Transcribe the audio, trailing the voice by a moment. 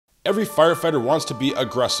Every firefighter wants to be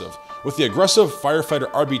aggressive. With the Aggressive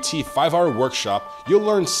Firefighter RBT 5-hour workshop, you'll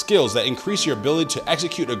learn skills that increase your ability to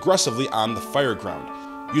execute aggressively on the fire ground.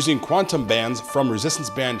 Using quantum bands from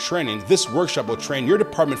resistance band training, this workshop will train your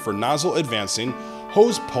department for nozzle advancing,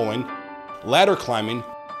 hose pulling, ladder climbing,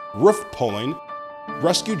 roof pulling,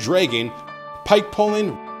 rescue dragging, pike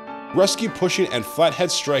pulling, rescue pushing, and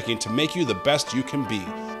flathead striking to make you the best you can be.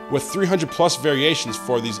 With 300 plus variations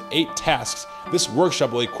for these 8 tasks, this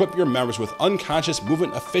workshop will equip your members with unconscious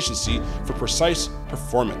movement efficiency for precise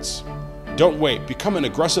performance. Don't wait, become an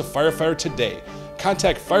aggressive firefighter today.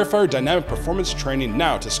 Contact Firefighter Dynamic Performance Training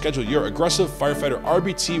now to schedule your Aggressive Firefighter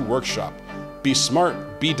RBT workshop. Be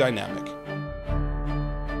smart, be dynamic.